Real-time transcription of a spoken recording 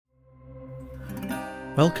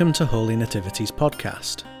Welcome to Holy Nativity's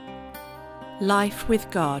podcast. Life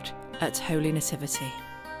with God at Holy Nativity.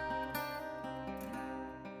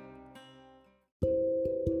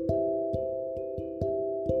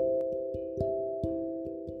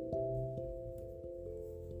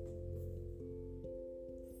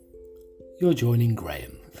 You're joining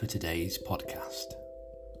Graham for today's podcast.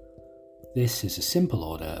 This is a simple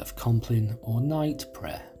order of Compline or night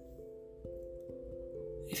prayer.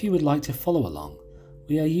 If you would like to follow along,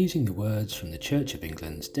 we are using the words from the Church of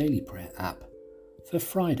England's Daily Prayer app for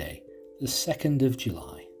Friday, the 2nd of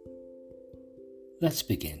July. Let's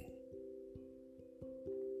begin.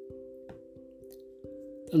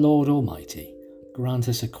 The Lord Almighty grant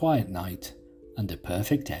us a quiet night and a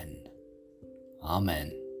perfect end.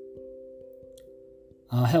 Amen.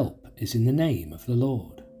 Our help is in the name of the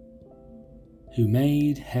Lord, who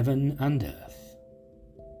made heaven and earth.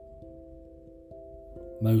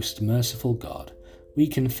 Most merciful God, we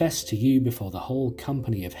confess to you before the whole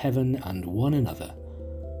company of heaven and one another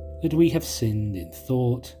that we have sinned in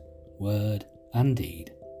thought, word, and deed,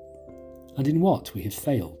 and in what we have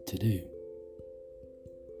failed to do.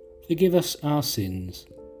 Forgive us our sins,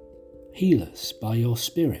 heal us by your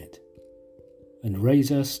Spirit, and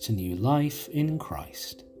raise us to new life in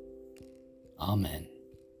Christ. Amen.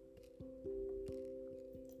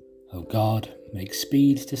 O God, make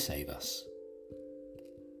speed to save us.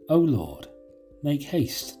 O Lord, make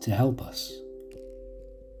haste to help us.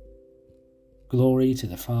 Glory to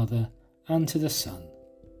the Father, and to the Son,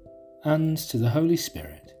 and to the Holy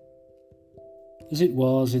Spirit, as it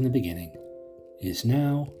was in the beginning, is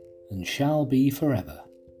now, and shall be forever.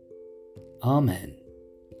 Amen.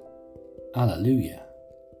 Alleluia.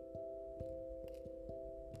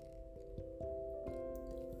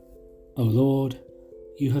 O Lord,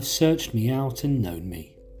 you have searched me out and known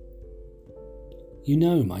me. You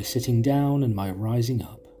know my sitting down and my rising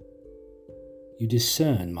up. You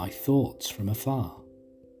discern my thoughts from afar.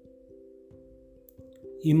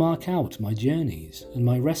 You mark out my journeys and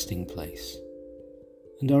my resting place,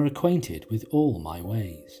 and are acquainted with all my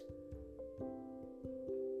ways.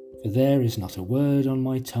 For there is not a word on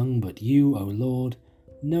my tongue, but you, O Lord,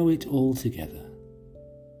 know it altogether.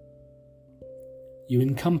 You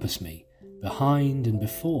encompass me behind and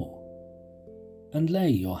before, and lay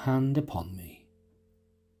your hand upon me.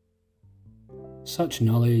 Such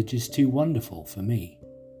knowledge is too wonderful for me,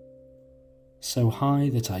 so high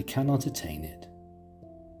that I cannot attain it.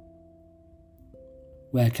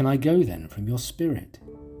 Where can I go then from your Spirit?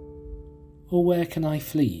 Or where can I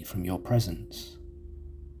flee from your presence?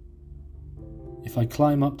 If I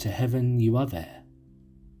climb up to heaven, you are there.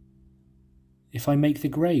 If I make the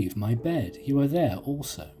grave my bed, you are there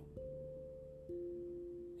also.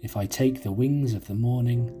 If I take the wings of the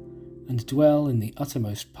morning and dwell in the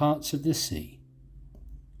uttermost parts of the sea,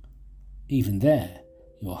 even there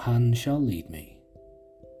your hand shall lead me.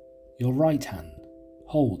 Your right hand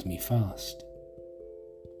hold me fast.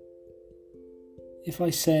 If I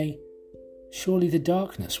say, surely the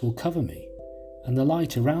darkness will cover me, and the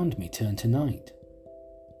light around me turn to night,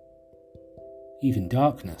 even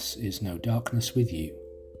darkness is no darkness with you.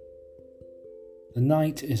 The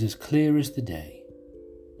night is as clear as the day.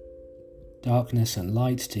 Darkness and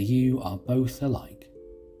light to you are both alike.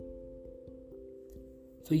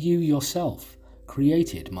 For you yourself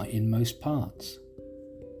created my inmost parts.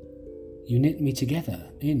 You knit me together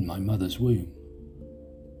in my mother's womb.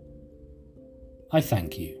 I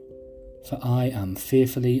thank you, for I am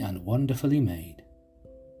fearfully and wonderfully made.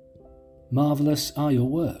 Marvellous are your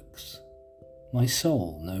works, my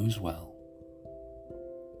soul knows well.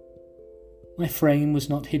 My frame was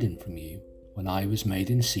not hidden from you when I was made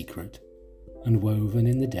in secret and woven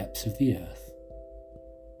in the depths of the earth.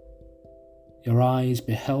 Your eyes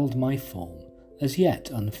beheld my form as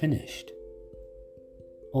yet unfinished.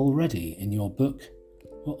 Already in your book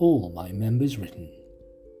were all my members written,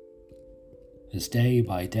 as day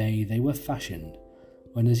by day they were fashioned,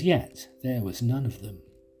 when as yet there was none of them.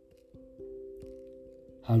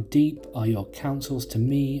 How deep are your counsels to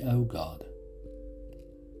me, O God!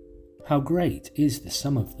 How great is the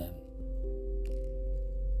sum of them!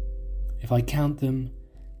 If I count them,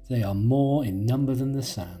 they are more in number than the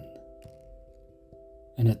sand.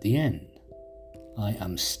 And at the end, I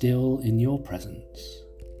am still in your presence.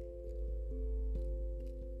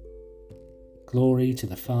 Glory to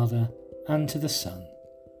the Father, and to the Son,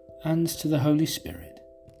 and to the Holy Spirit,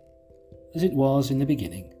 as it was in the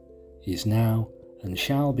beginning, is now, and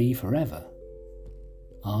shall be forever.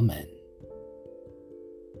 Amen.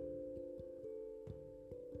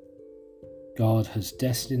 God has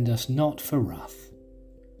destined us not for wrath,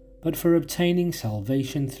 but for obtaining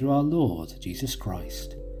salvation through our Lord Jesus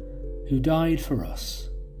Christ, who died for us,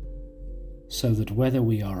 so that whether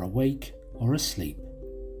we are awake or asleep,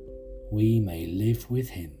 we may live with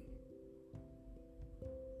him.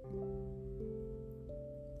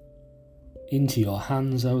 Into your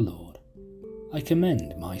hands, O Lord, I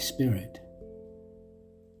commend my spirit.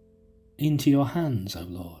 Into your hands, O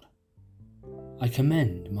Lord, I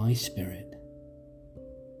commend my spirit.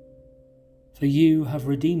 For you have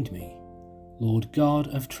redeemed me, Lord God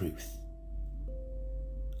of truth.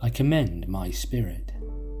 I commend my spirit.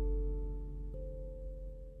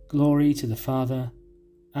 Glory to the Father,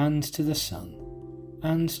 and to the Son,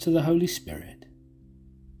 and to the Holy Spirit.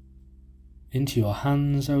 Into your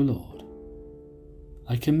hands, O Lord,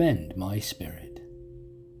 I commend my spirit.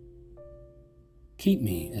 Keep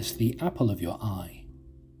me as the apple of your eye.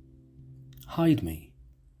 Hide me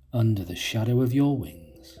under the shadow of your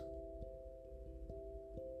wings.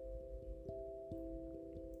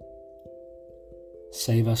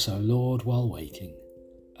 Save us, O Lord, while waking,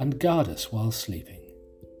 and guard us while sleeping,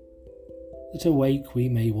 that awake we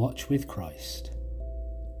may watch with Christ,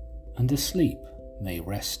 and asleep may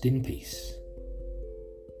rest in peace.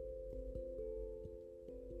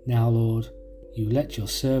 Now, Lord, you let your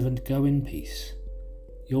servant go in peace.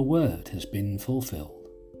 Your word has been fulfilled.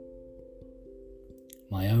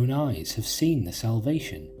 My own eyes have seen the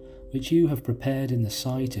salvation which you have prepared in the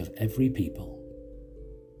sight of every people,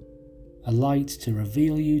 a light to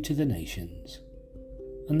reveal you to the nations,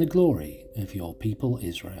 and the glory of your people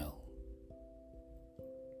Israel.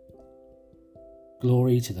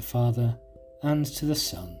 Glory to the Father, and to the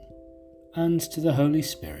Son, and to the Holy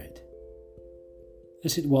Spirit,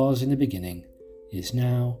 as it was in the beginning, is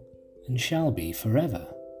now, and shall be forever.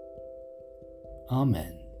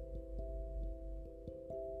 Amen.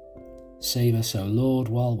 Save us, O Lord,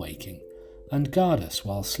 while waking, and guard us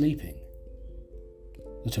while sleeping,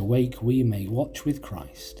 that awake we may watch with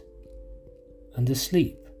Christ, and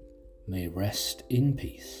asleep may rest in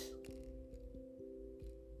peace.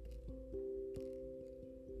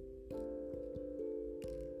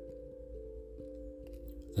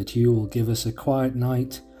 That you will give us a quiet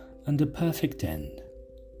night and a perfect end,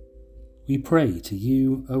 we pray to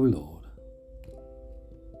you, O Lord.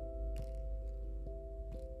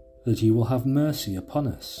 That you will have mercy upon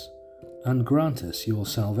us and grant us your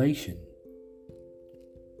salvation,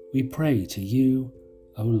 we pray to you,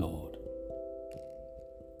 O Lord.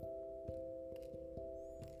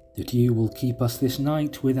 That you will keep us this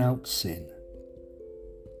night without sin,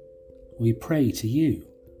 we pray to you,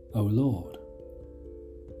 O Lord.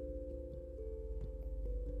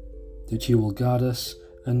 That you will guard us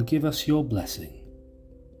and give us your blessing,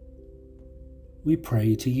 we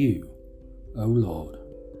pray to you, O Lord.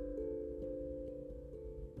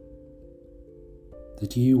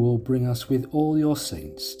 That you will bring us with all your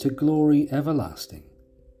saints to glory everlasting,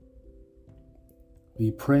 we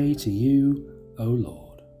pray to you, O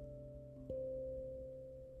Lord.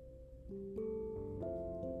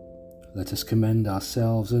 Let us commend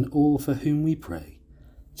ourselves and all for whom we pray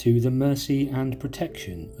to the mercy and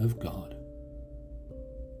protection of God.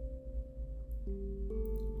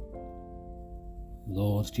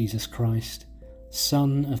 Lord Jesus Christ,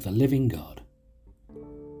 Son of the living God,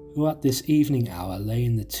 who at this evening hour lay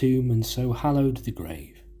in the tomb and so hallowed the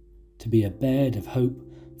grave, to be a bed of hope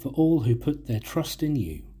for all who put their trust in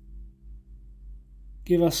you,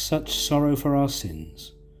 give us such sorrow for our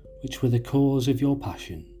sins, which were the cause of your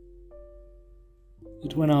passion,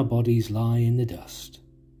 that when our bodies lie in the dust,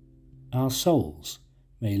 our souls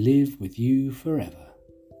may live with you forever.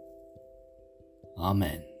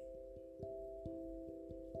 Amen.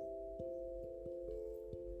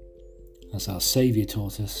 As our Saviour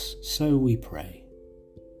taught us, so we pray.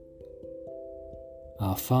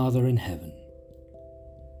 Our Father in heaven,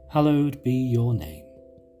 hallowed be your name.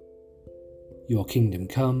 Your kingdom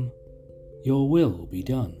come, your will be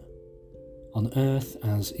done, on earth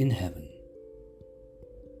as in heaven.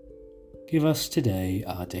 Give us today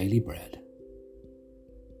our daily bread.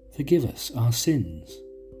 Forgive us our sins,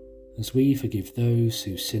 as we forgive those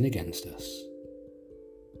who sin against us.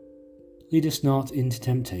 Lead us not into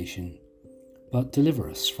temptation, but deliver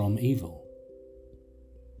us from evil.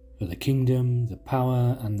 For the kingdom, the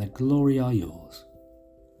power, and the glory are yours,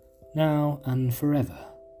 now and forever.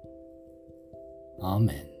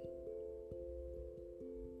 Amen.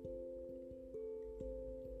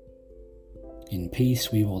 In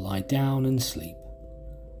peace we will lie down and sleep,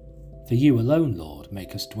 for you alone, Lord,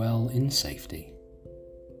 make us dwell in safety.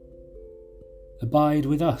 Abide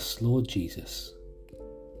with us, Lord Jesus,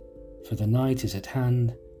 for the night is at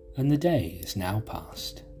hand, and the day is now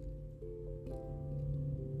past.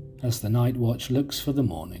 As the night watch looks for the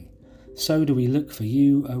morning, so do we look for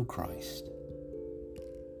you, O Christ.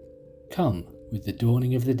 Come with the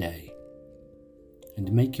dawning of the day,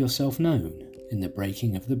 and make yourself known in the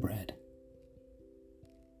breaking of the bread.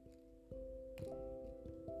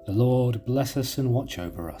 The Lord bless us and watch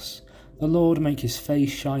over us. The Lord make his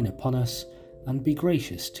face shine upon us and be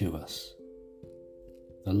gracious to us.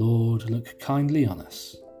 The Lord look kindly on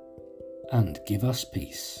us and give us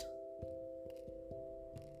peace.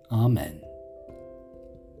 Amen.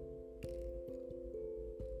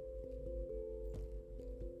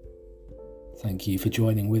 Thank you for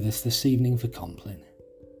joining with us this evening for Compline.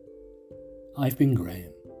 I've been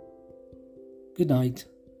Graham. Good night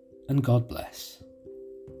and God bless.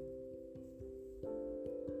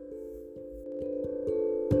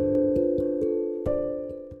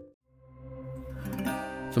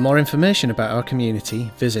 For more information about our community,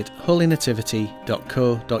 visit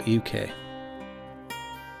holynativity.co.uk.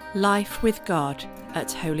 Life with God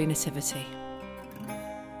at Holy Nativity.